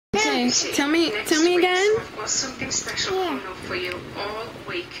Okay, tell me again. So I've got something special coming up for you all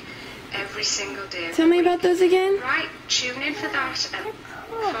week, every single day. Tell me about those again. Right, tune in for that.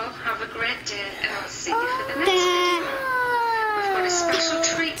 Well, have a great day, and I'll see you for the next video. We've got a special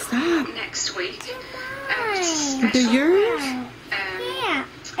treat coming up next week. They're yours? Yeah,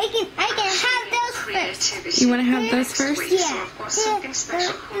 I can have those first. You want to have those first? Yeah. So I've got something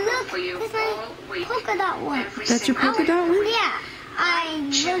special coming up for you all week. Polka dot one. That's your polka dot one? Yeah, I'm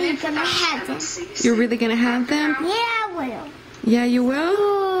really gonna have them. You're really going to have them? Yeah, I will. Yeah, you will?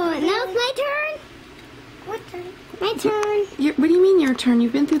 Oh, now it's my turn. What turn? My turn. What do you mean your turn?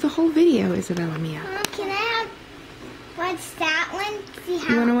 You've been through the whole video, Isabella Mia. Can I watch that one? See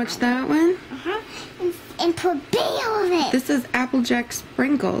how? You want to watch that one? And put bail in it. This is Applejack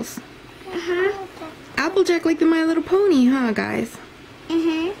sprinkles. Uh-huh. Applejack like the My Little Pony, huh, guys?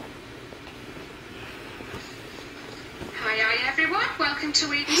 Mhm. Hi everyone, welcome to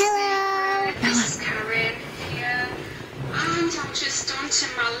Eden's Hello. Secret. This is Karen here, and I'm just on to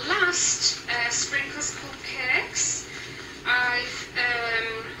my last sprinkles cupcakes. I've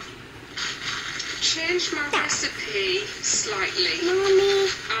changed my recipe slightly, Mommy.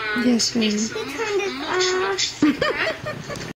 and Yes, baby. it's much thicker.